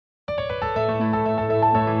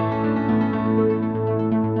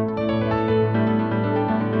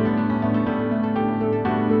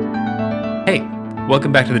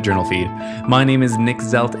Welcome back to the Journal Feed. My name is Nick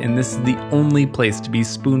Zelt, and this is the only place to be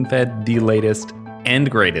spoon-fed the latest and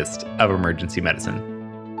greatest of emergency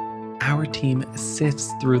medicine. Our team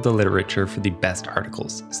sifts through the literature for the best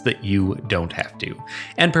articles so that you don't have to,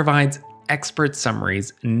 and provides expert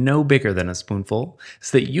summaries no bigger than a spoonful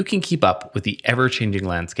so that you can keep up with the ever-changing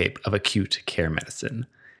landscape of acute care medicine.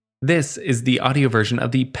 This is the audio version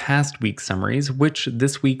of the past week's summaries, which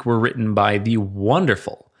this week were written by the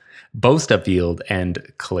wonderful Bo Stubfield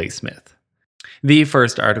and Clay Smith. The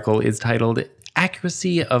first article is titled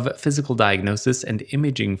Accuracy of Physical Diagnosis and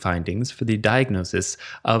Imaging Findings for the Diagnosis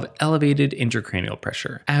of Elevated Intracranial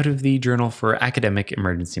Pressure, out of the Journal for Academic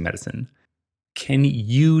Emergency Medicine. Can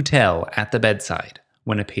you tell at the bedside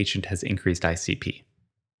when a patient has increased ICP?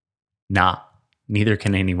 Nah, neither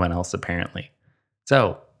can anyone else apparently.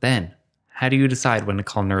 So then, how do you decide when to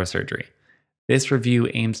call neurosurgery? This review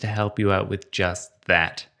aims to help you out with just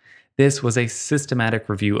that. This was a systematic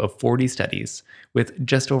review of 40 studies with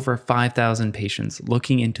just over 5,000 patients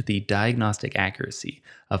looking into the diagnostic accuracy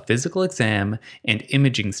of physical exam and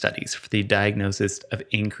imaging studies for the diagnosis of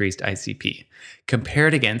increased ICP,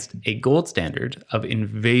 compared against a gold standard of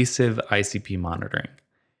invasive ICP monitoring.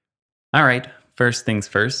 All right, first things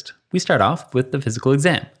first, we start off with the physical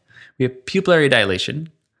exam. We have pupillary dilation,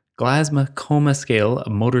 Glasgow Coma Scale, a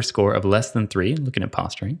motor score of less than 3, looking at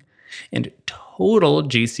posturing, and total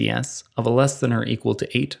GCS of less than or equal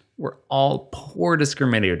to 8 were all poor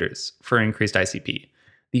discriminators for increased ICP.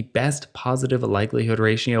 The best positive likelihood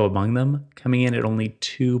ratio among them coming in at only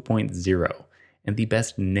 2.0, and the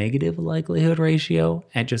best negative likelihood ratio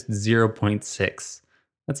at just 0.6.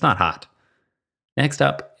 That's not hot. Next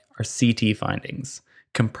up are CT findings.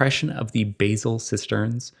 Compression of the basal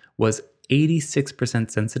cisterns was 86%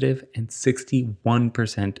 sensitive and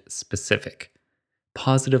 61% specific.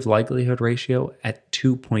 Positive likelihood ratio at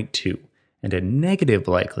 2.2, and a negative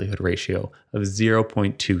likelihood ratio of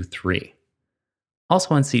 0.23.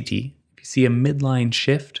 Also on CT, if you see a midline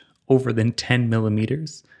shift over than 10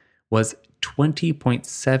 millimeters, was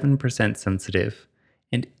 20.7% sensitive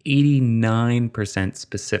and 89%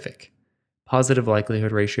 specific. Positive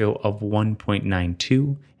likelihood ratio of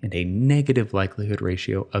 1.92 and a negative likelihood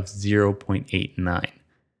ratio of 0.89.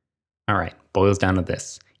 All right, boils down to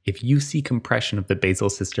this. If you see compression of the basal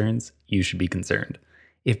cisterns, you should be concerned.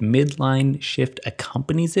 If midline shift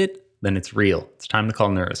accompanies it, then it's real. It's time to call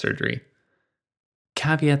neurosurgery.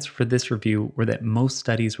 Caveats for this review were that most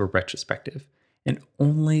studies were retrospective, and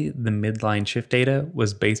only the midline shift data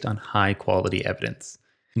was based on high quality evidence.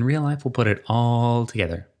 In real life, we'll put it all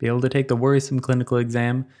together, be able to take the worrisome clinical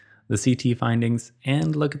exam, the CT findings,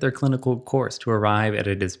 and look at their clinical course to arrive at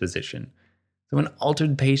a disposition. So in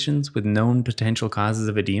altered patients with known potential causes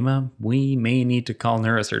of edema, we may need to call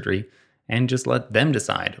neurosurgery and just let them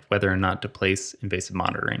decide whether or not to place invasive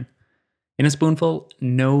monitoring. In a spoonful,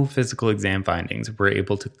 no physical exam findings were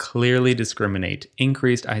able to clearly discriminate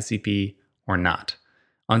increased ICP or not.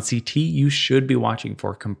 On CT, you should be watching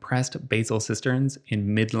for compressed basal cisterns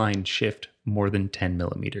in midline shift more than 10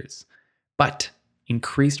 millimeters. But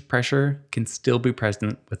increased pressure can still be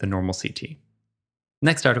present with a normal CT.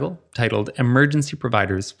 Next article, titled Emergency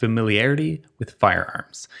Providers' Familiarity with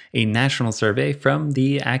Firearms, a national survey from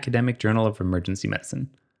the Academic Journal of Emergency Medicine.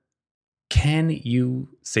 Can you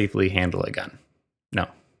safely handle a gun? No,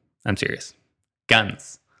 I'm serious.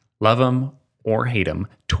 Guns. Love them or hate them,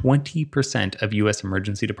 20% of U.S.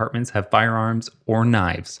 emergency departments have firearms or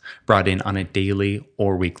knives brought in on a daily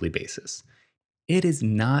or weekly basis. It is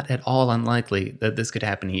not at all unlikely that this could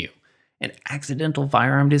happen to you. An accidental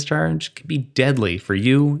firearm discharge can be deadly for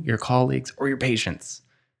you, your colleagues, or your patients.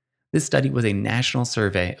 This study was a national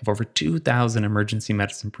survey of over 2,000 emergency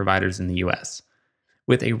medicine providers in the US,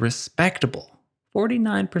 with a respectable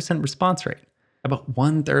 49% response rate. About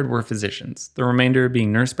 1/3 were physicians, the remainder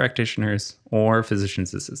being nurse practitioners or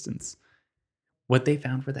physician's assistants. What they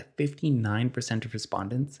found were that 59% of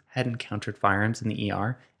respondents had encountered firearms in the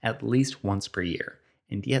ER at least once per year.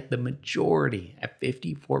 And yet the majority, at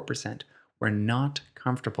 54%, were not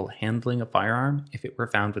comfortable handling a firearm if it were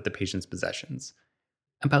found with the patient's possessions.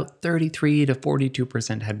 About 33 to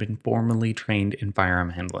 42% had been formally trained in firearm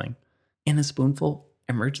handling. In a spoonful,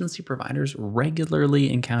 emergency providers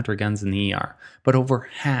regularly encounter guns in the ER, but over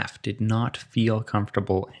half did not feel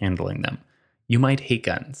comfortable handling them. You might hate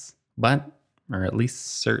guns, but, or at least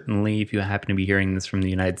certainly if you happen to be hearing this from the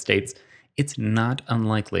United States, it's not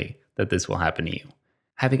unlikely that this will happen to you.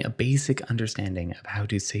 Having a basic understanding of how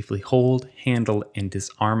to safely hold, handle, and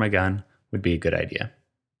disarm a gun would be a good idea.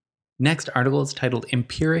 Next article is titled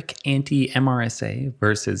Empiric Anti-MRSA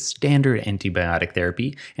versus Standard Antibiotic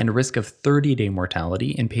Therapy and Risk of 30-Day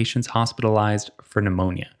Mortality in Patients Hospitalized for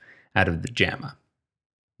Pneumonia, out of the JAMA.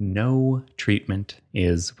 No treatment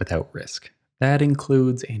is without risk. That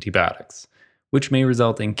includes antibiotics, which may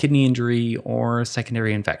result in kidney injury or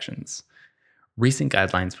secondary infections. Recent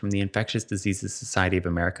guidelines from the Infectious Diseases Society of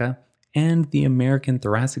America and the American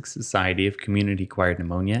Thoracic Society of Community-Acquired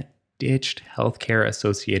Pneumonia ditched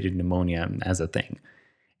healthcare-associated pneumonia as a thing,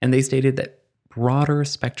 and they stated that broader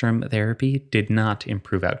spectrum therapy did not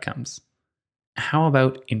improve outcomes. How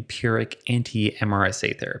about empiric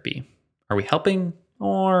anti-MRSA therapy? Are we helping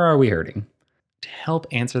or are we hurting? To help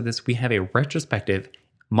answer this, we have a retrospective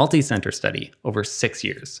multi-center study over 6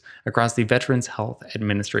 years across the Veterans Health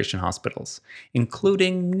Administration hospitals,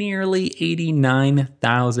 including nearly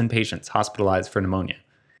 89,000 patients hospitalized for pneumonia.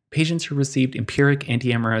 Patients who received empiric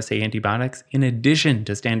anti-MRSA antibiotics in addition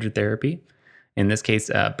to standard therapy, in this case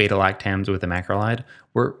beta-lactams with macrolide,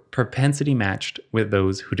 were propensity matched with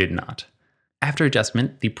those who did not. After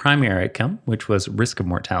adjustment, the primary outcome, which was risk of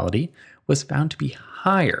mortality, was found to be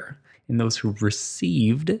higher in those who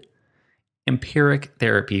received empiric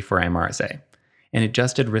therapy for MRSA, an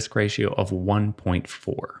adjusted risk ratio of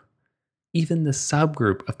 1.4. Even the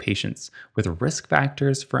subgroup of patients with risk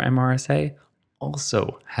factors for MRSA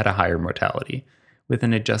also had a higher mortality, with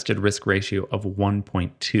an adjusted risk ratio of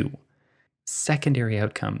 1.2. Secondary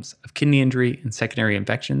outcomes of kidney injury and secondary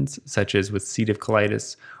infections, such as with C. diff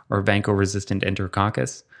colitis or vanco-resistant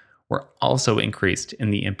enterococcus, were also increased in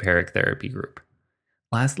the empiric therapy group.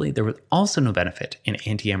 Lastly, there was also no benefit in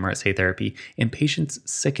anti-MRSA therapy in patients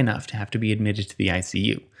sick enough to have to be admitted to the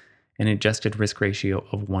ICU, an adjusted risk ratio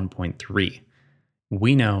of 1.3.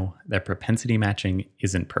 We know that propensity matching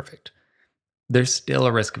isn't perfect. There's still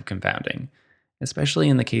a risk of confounding, especially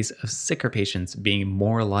in the case of sicker patients being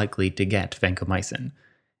more likely to get vancomycin,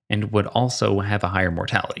 and would also have a higher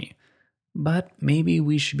mortality. But maybe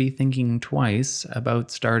we should be thinking twice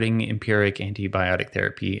about starting empiric antibiotic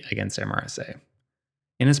therapy against MRSA.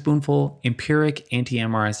 In a spoonful, empiric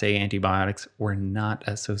anti-MRSA antibiotics were not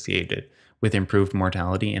associated with improved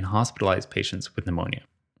mortality in hospitalized patients with pneumonia.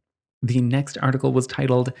 The next article was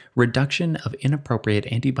titled Reduction of Inappropriate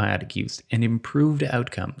Antibiotic Use and Improved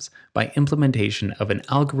Outcomes by Implementation of an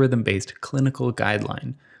Algorithm-Based Clinical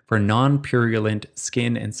Guideline for Non-Purulent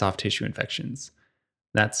Skin and Soft Tissue Infections.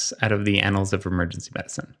 That's out of the Annals of Emergency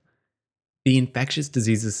Medicine. The Infectious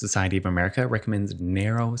Diseases Society of America recommends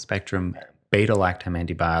narrow-spectrum beta-lactam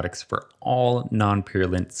antibiotics for all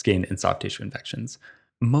non-purulent skin and soft tissue infections.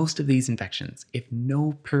 Most of these infections, if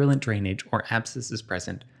no purulent drainage or abscess is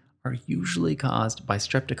present, are usually caused by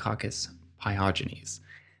Streptococcus pyogenes.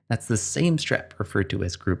 That's the same strep referred to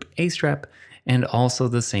as group A strep, and also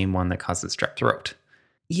the same one that causes strep throat.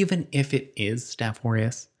 Even if it is Staph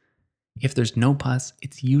aureus, if there's no pus,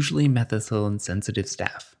 it's usually methicillin-sensitive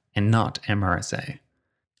staph, and not MRSA.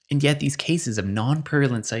 And yet these cases of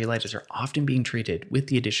non-purulent cellulitis are often being treated with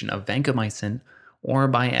the addition of vancomycin or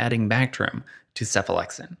by adding Bactrim to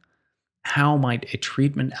cephalexin. How might a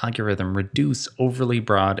treatment algorithm reduce overly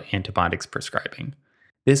broad antibiotics prescribing?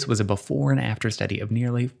 This was a before and after study of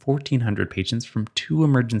nearly 1,400 patients from 2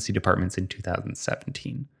 emergency departments in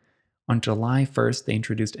 2017. On July 1st, they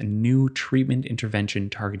introduced a new treatment intervention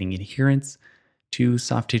targeting adherence to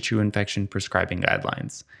soft tissue infection prescribing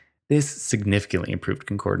guidelines. This significantly improved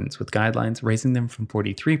concordance with guidelines, raising them from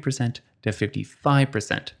 43% to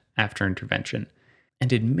 55% after intervention.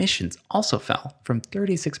 And admissions also fell from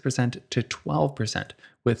 36% to 12%,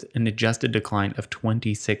 with an adjusted decline of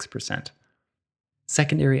 26%.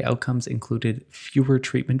 Secondary outcomes included fewer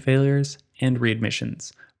treatment failures and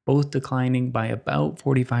readmissions, both declining by about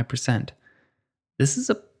 45%. This is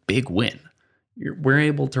a big win. We're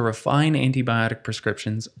able to refine antibiotic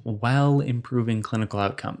prescriptions while improving clinical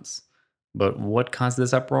outcomes. But what caused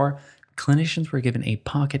this uproar? Clinicians were given a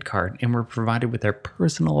pocket card and were provided with their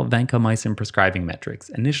personal vancomycin prescribing metrics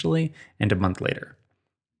initially and a month later.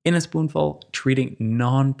 In a spoonful, treating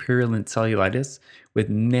non-purulent cellulitis with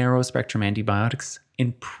narrow-spectrum antibiotics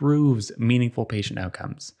improves meaningful patient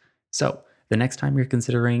outcomes. So, the next time you're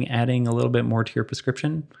considering adding a little bit more to your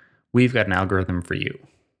prescription, we've got an algorithm for you.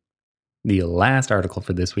 The last article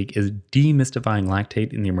for this week is Demystifying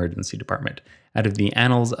Lactate in the Emergency Department, out of the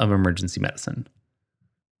Annals of Emergency Medicine.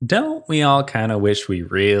 Don't we all kind of wish we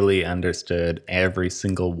really understood every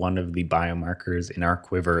single one of the biomarkers in our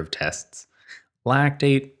quiver of tests?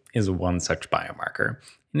 Lactate is one such biomarker,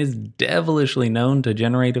 and is devilishly known to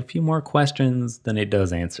generate a few more questions than it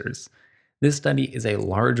does answers. This study is a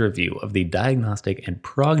large review of the diagnostic and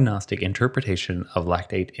prognostic interpretation of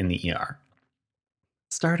lactate in the ER.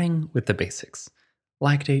 Starting with the basics.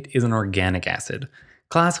 Lactate is an organic acid,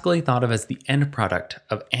 classically thought of as the end product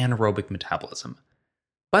of anaerobic metabolism.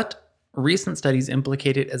 But recent studies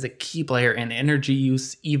implicate it as a key player in energy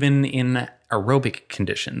use even in aerobic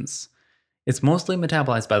conditions. It's mostly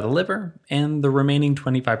metabolized by the liver, and the remaining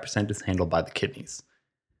 25% is handled by the kidneys.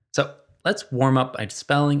 So let's warm up by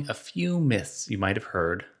dispelling a few myths you might have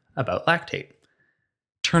heard about lactate.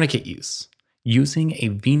 Tourniquet use. Using a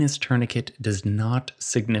venous tourniquet does not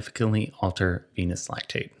significantly alter venous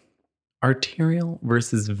lactate. Arterial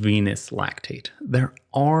versus venous lactate. There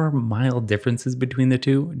are mild differences between the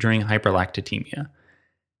two during hyperlactatemia.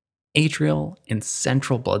 Atrial and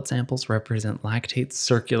central blood samples represent lactate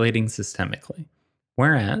circulating systemically,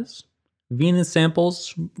 whereas venous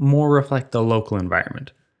samples more reflect the local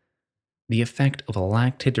environment. The effect of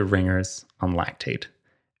lactated ringers on lactate.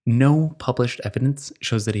 No published evidence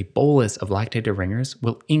shows that a bolus of lactated ringers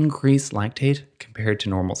will increase lactate compared to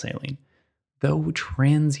normal saline, though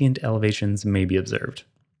transient elevations may be observed.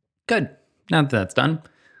 Good. Now that that's done,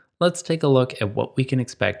 let's take a look at what we can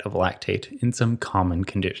expect of lactate in some common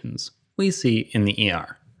conditions we see in the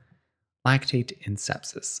ER. Lactate in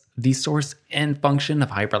sepsis. The source and function of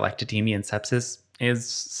hyperlactatemia and sepsis is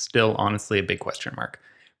still honestly a big question mark.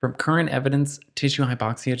 From current evidence, tissue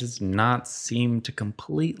hypoxia does not seem to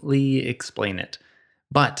completely explain it,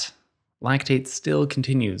 but lactate still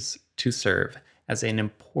continues to serve as an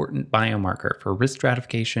important biomarker for risk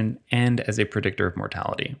stratification and as a predictor of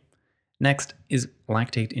mortality. Next is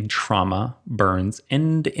lactate in trauma, burns,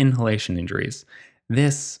 and inhalation injuries.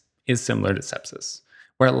 This is similar to sepsis,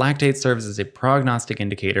 where lactate serves as a prognostic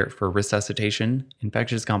indicator for resuscitation,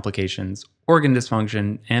 infectious complications, organ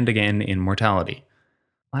dysfunction, and again in mortality.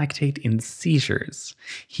 Lactate in seizures.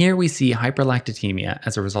 Here we see hyperlactatemia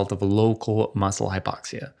as a result of local muscle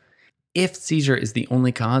hypoxia. If seizure is the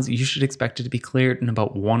only cause, you should expect it to be cleared in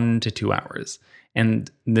about 1 to 2 hours, and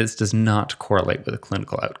this does not correlate with a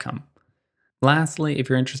clinical outcome. Lastly, if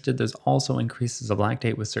you're interested, there's also increases of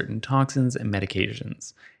lactate with certain toxins and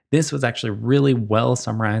medications. This was actually really well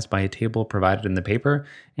summarized by a table provided in the paper,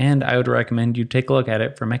 and I would recommend you take a look at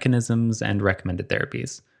it for mechanisms and recommended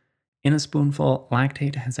therapies. In a spoonful,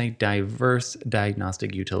 lactate has a diverse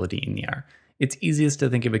diagnostic utility in the ER. It's easiest to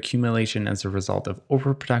think of accumulation as a result of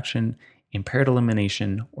overproduction, impaired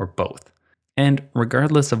elimination, or both. And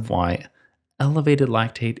regardless of why, elevated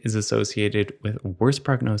lactate is associated with worse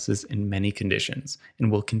prognosis in many conditions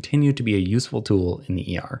and will continue to be a useful tool in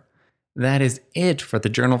the ER. That is it for the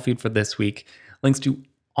journal feed for this week. Links to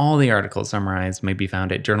all the articles summarized may be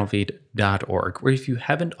found at journalfeed.org, where if you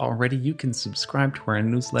haven't already, you can subscribe to our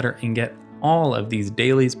newsletter and get all of these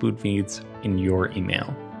daily spoon feeds in your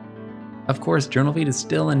email. Of course, Journal Feed is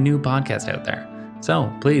still a new podcast out there,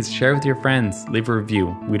 so please share with your friends, leave a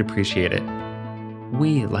review, we'd appreciate it.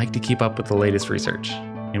 We like to keep up with the latest research,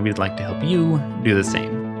 and we'd like to help you do the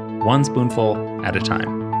same, one spoonful at a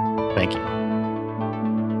time. Thank you.